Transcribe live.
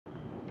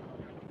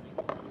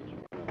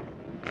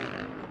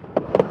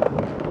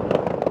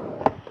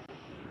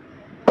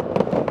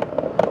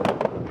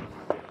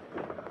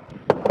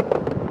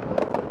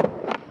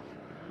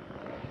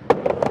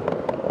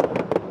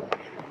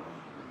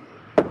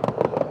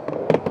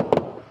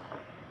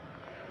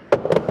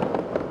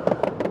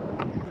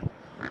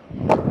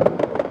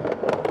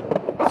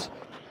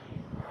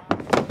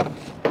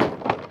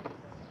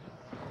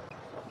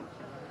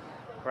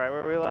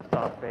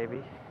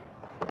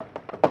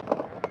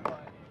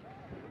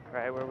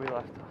right where we left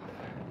off.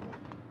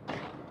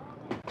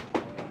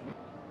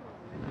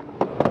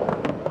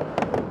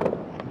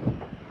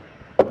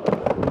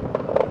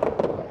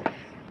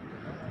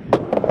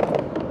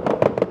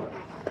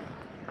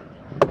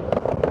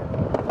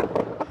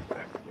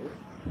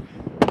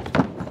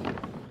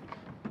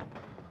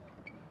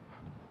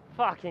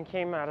 Fucking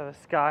came out of the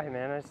sky,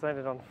 man. I just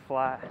landed on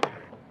flat.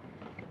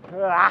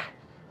 Ah.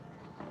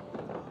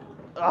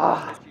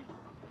 Oh.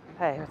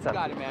 Hey, what's up?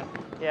 Got it, man.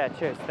 Yeah,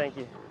 cheers. Thank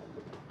you.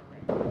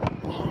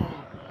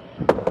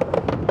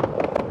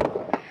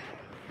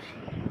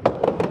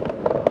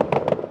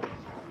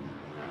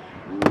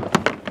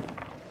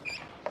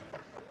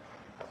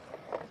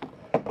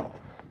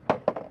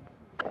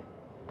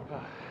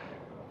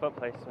 Foot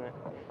placement.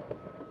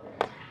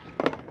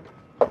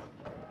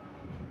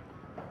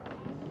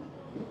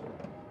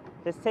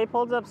 This tape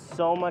holds up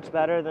so much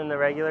better than the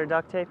regular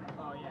duct tape.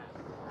 Oh,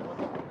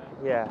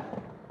 yeah. Yeah.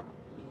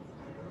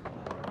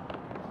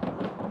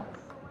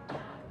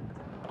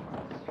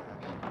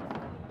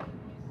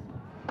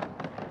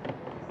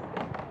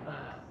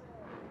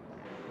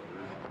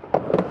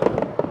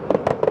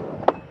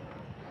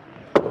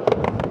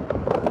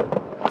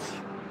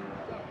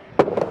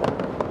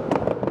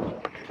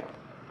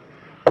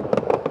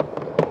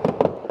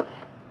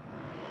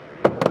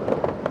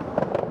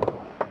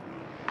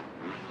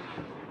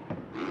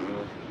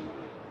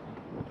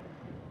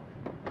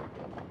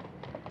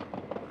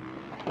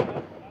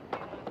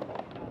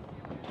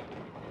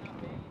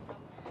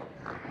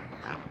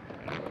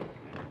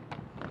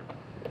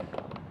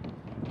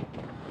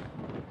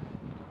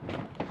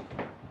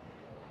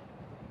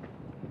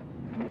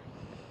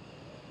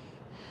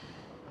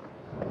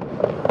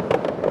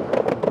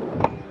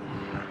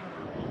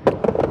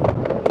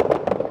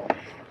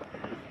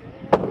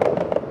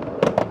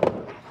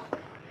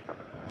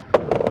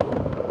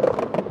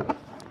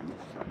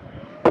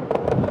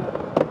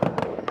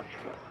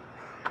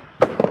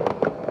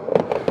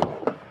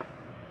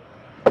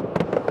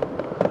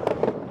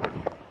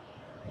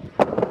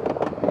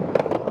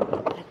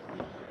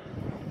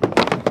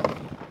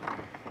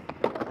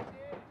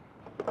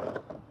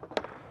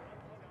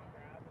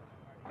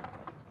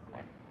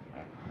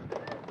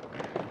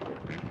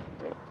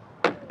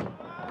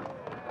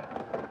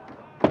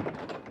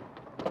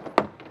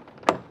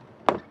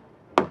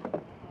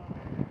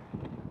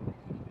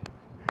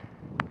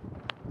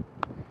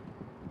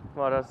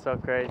 Moto's so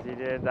crazy,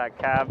 dude. That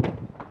cab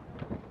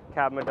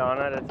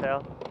Madonna to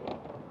tail.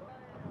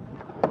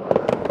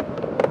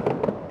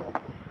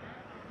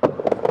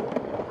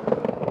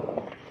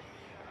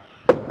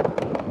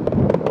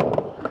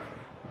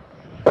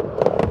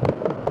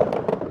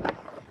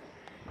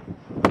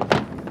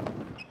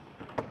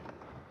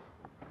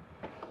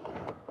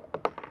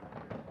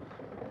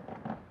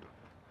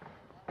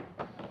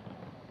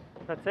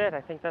 That's it.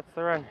 I think that's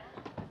the run.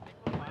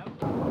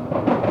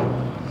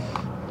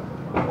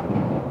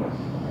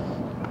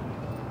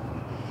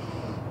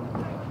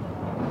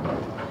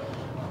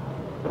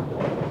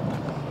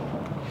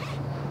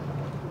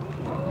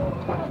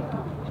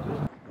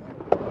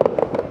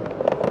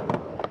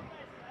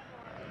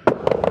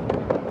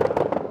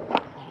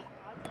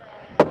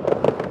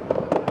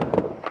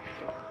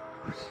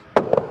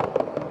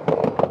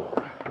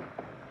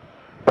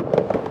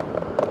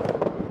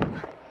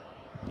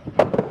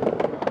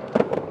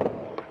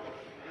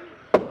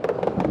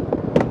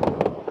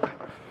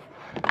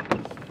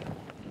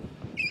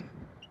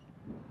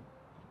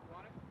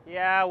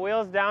 Yeah,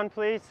 wheels down,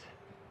 please.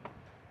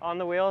 On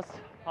the wheels,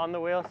 on the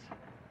wheels.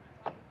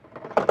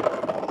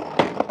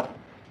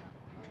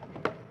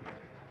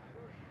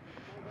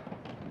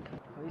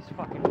 These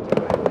fucking do it.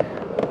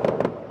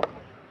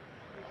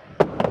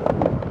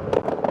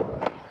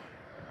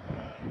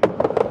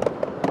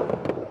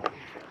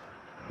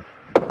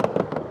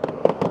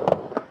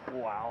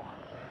 Wow.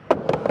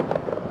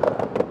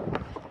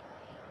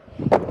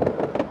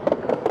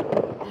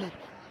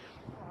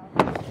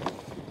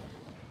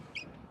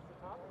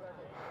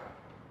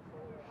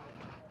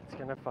 It's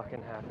gonna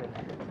fucking happen.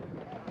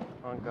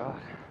 Oh God.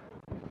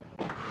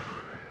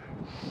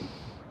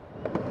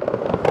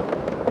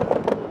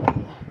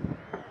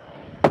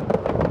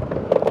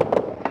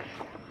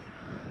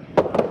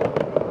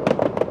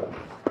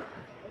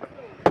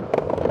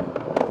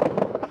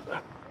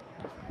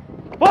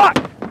 Fuck!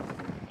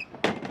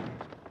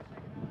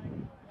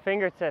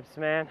 Fingertips,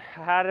 man.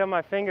 I had it on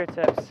my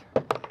fingertips.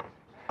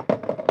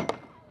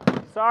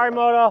 Sorry,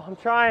 Moto, I'm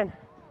trying.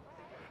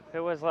 It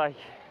was like,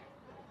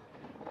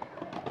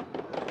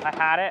 I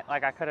had it,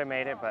 like I could have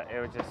made it, but it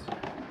was just,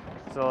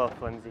 it's a little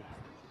flimsy.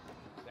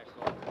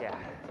 Yeah.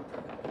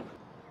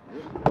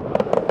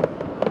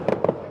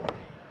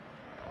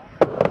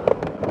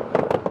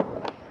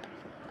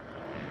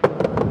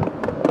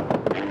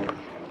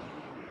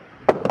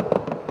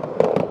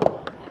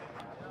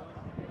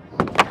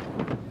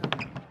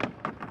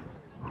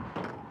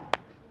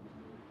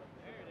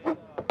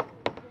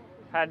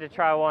 Had to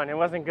try one. It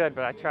wasn't good,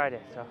 but I tried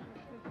it, so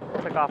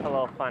it took off a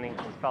little funny. It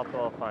felt a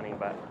little funny,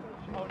 but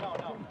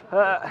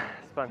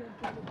it's fun.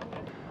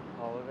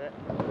 All of it.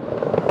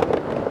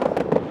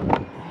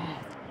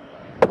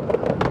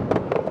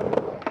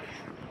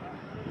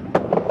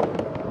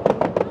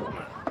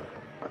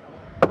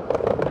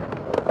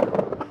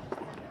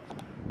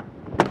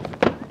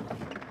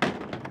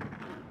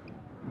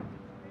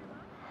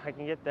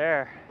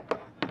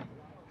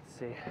 Let's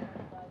see.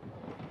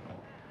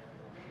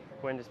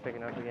 Wind is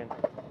picking up again.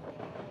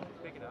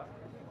 Picking up.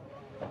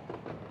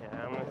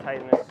 Yeah, I'm gonna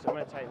tighten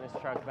this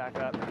truck back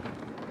up.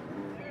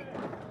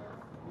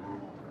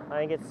 I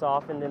think it's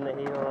softened in the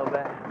heat a little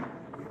bit.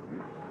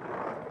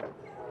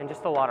 And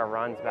just a lot of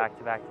runs back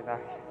to back to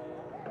back.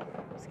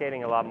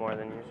 Skating a lot more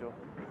than usual.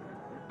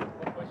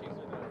 What bushings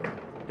are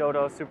those?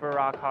 Dodo Super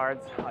Rock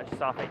Hards,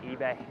 just off of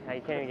eBay. Now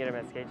you can't even get them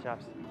at skate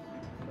shops.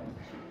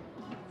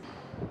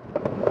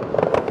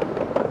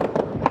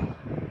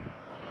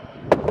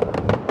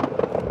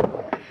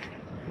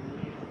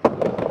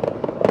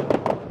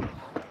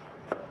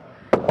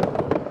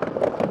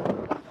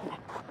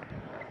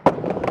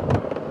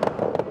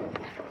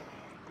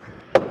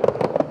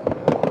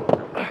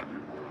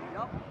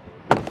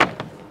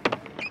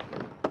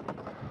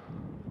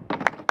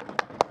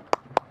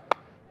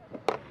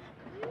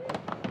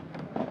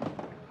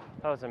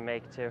 That was a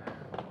make too.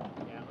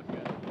 Yeah, it looked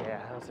good. Yeah,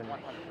 that was a make.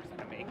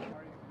 100% a make.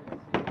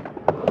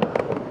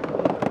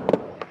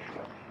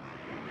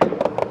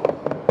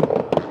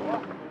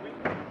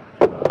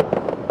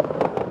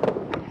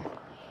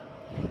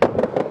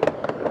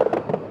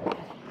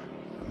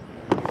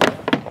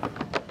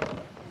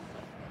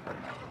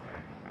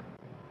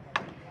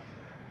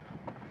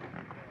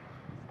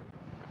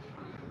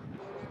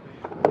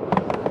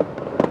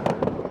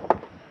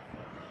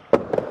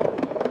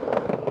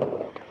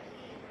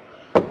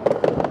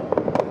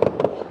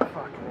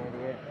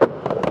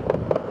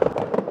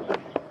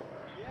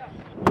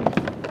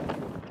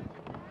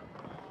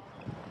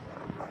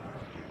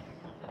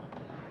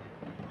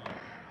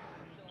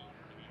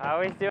 I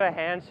always do a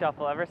hand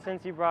shuffle ever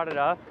since you brought it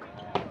up.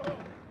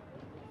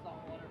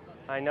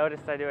 I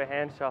noticed I do a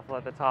hand shuffle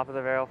at the top of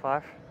the barrel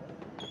 5.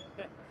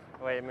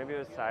 Wait, maybe it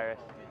was Cyrus.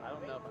 I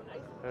don't know.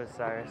 It was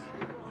Cyrus.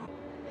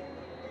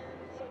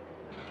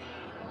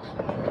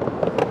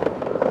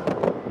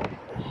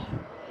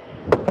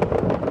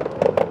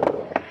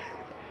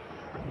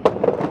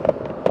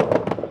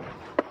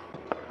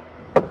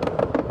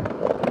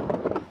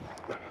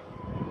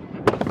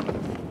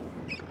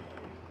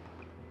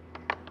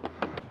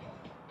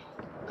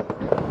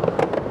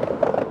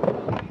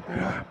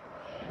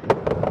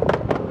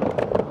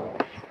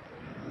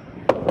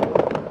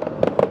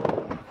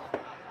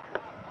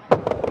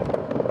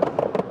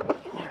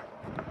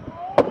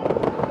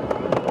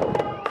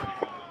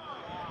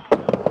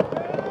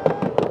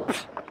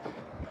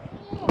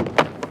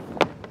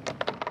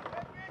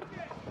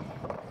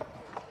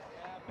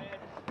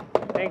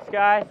 Thanks,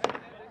 guys.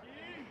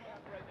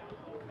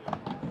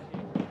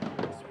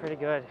 It's pretty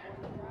good.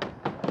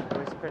 It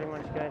was pretty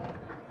much good.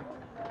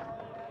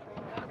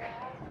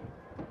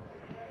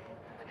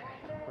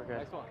 We're good.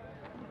 Next one.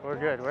 We're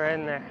good. We're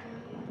in there.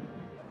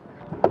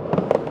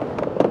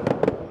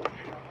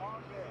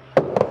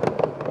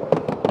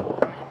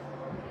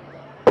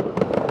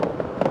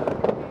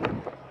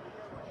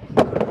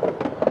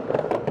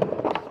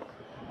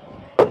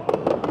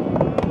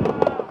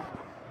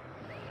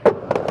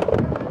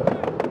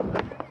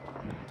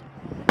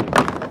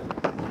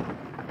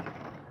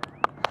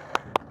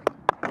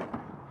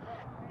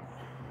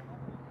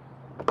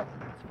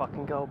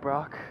 Fucking go,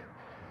 Brock.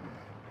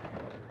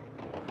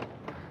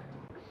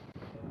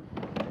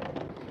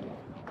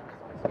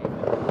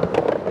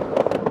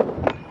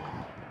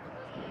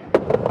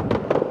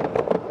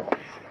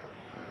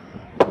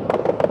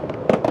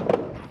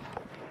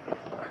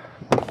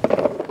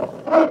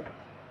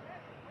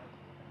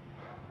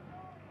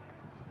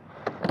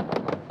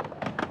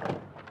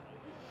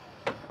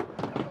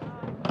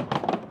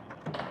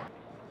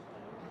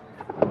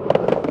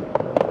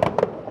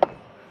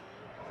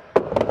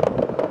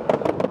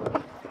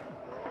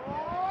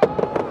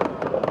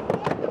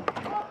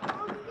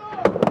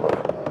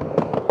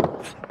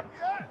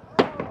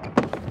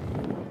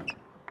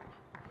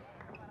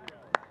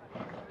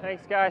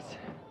 Thanks, guys.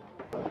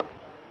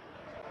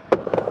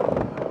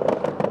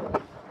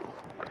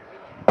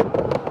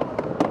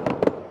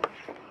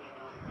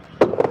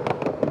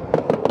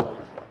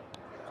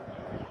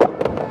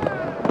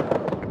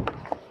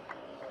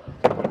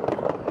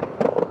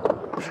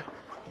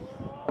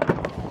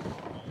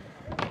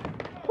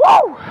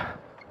 Woo!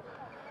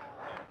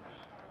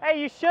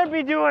 Hey, you should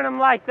be doing them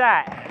like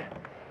that.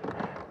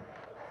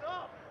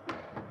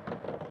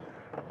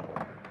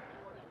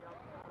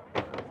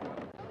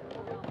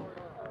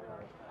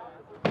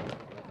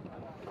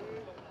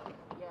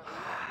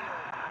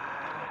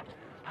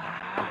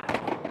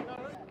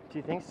 Do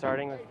you think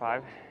starting with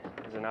 5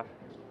 is enough?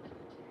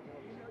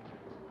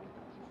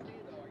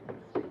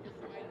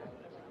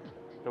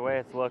 The way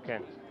it's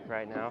looking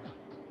right now.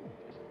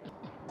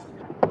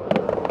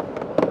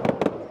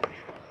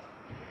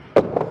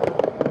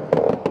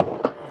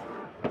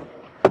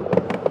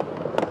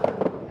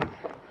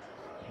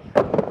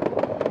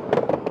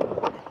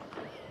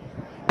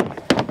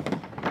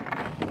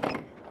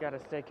 Gotta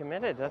stay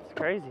committed, that's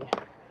crazy.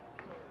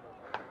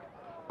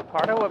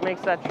 Part of what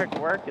makes that trick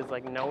work is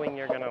like knowing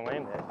you're gonna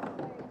land it,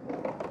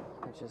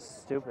 which is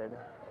stupid,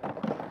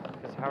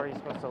 because how are you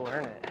supposed to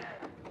learn it?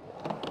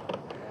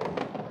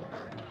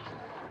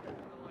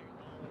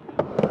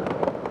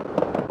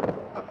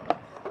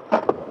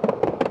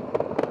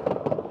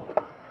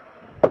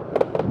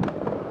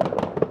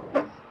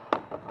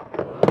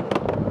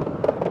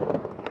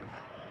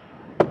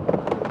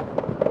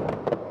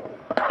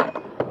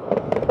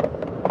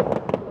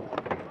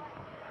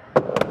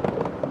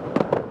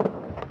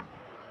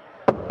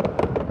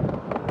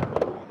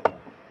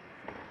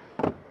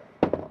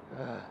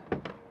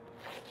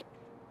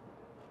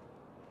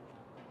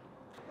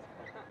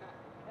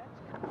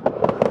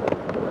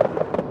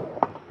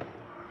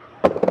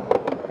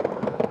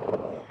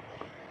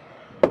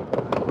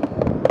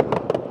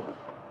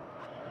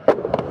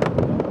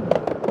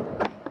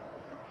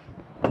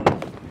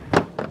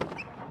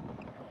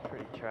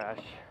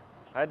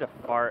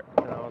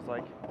 was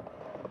like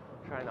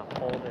trying to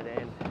hold it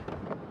in.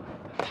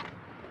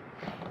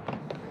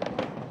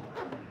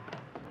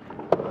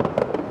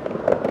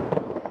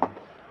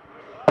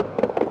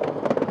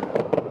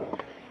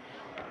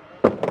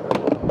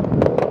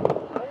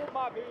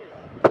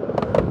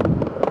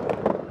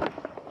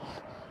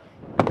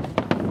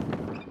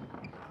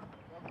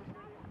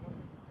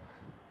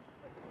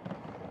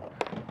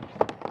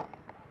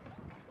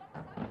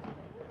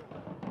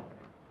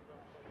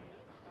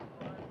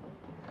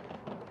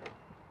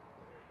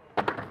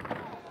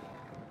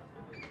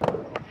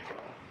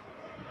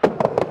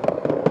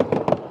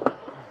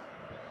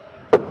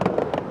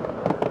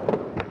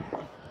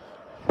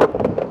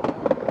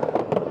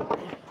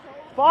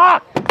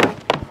 Fuck!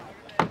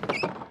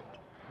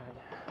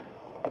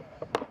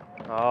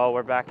 Oh,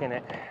 we're back in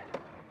it.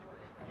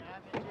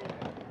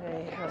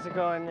 Hey, how's it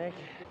going, Nick?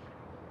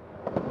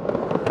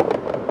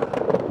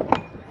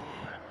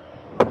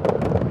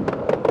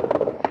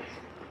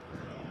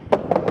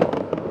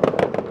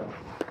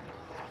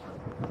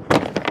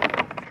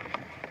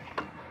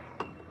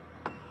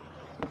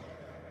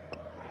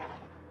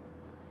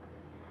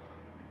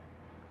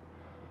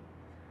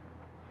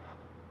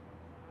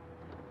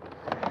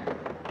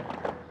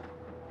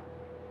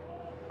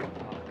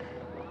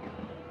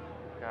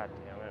 God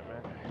damn it,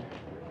 man.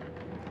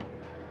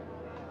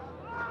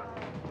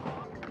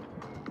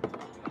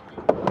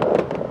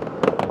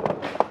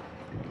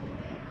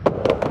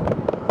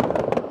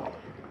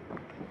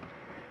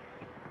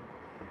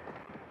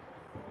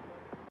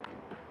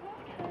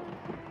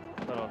 A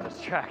little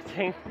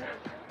distracting.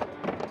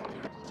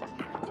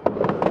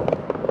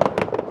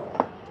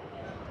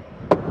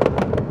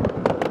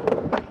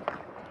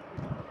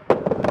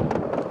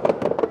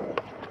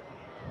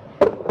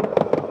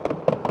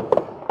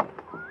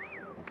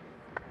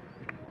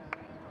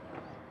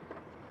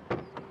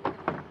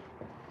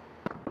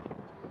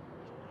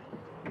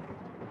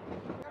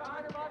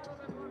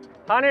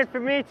 $100 for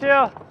me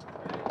too.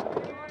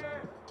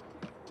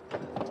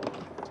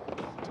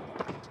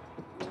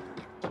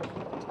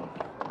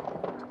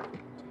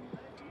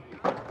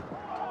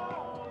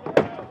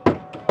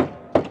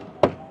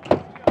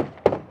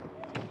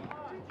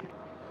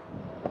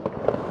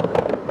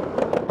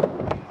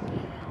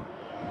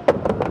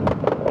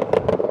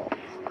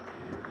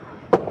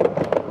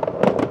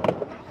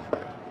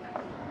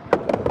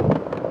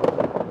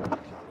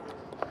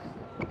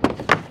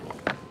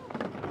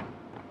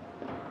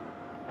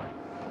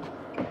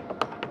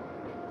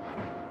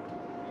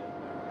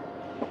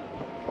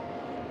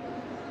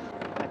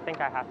 I think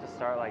I have to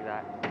start like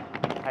that.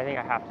 I think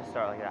I have to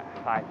start like that.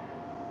 5.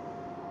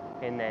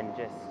 And then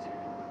just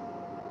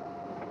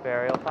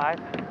burial 5.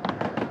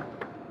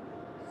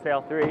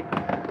 Sail 3.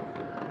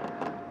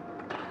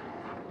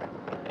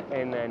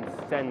 And then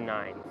send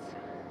 9s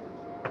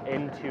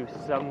into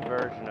some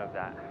version of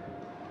that.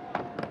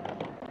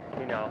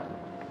 You know.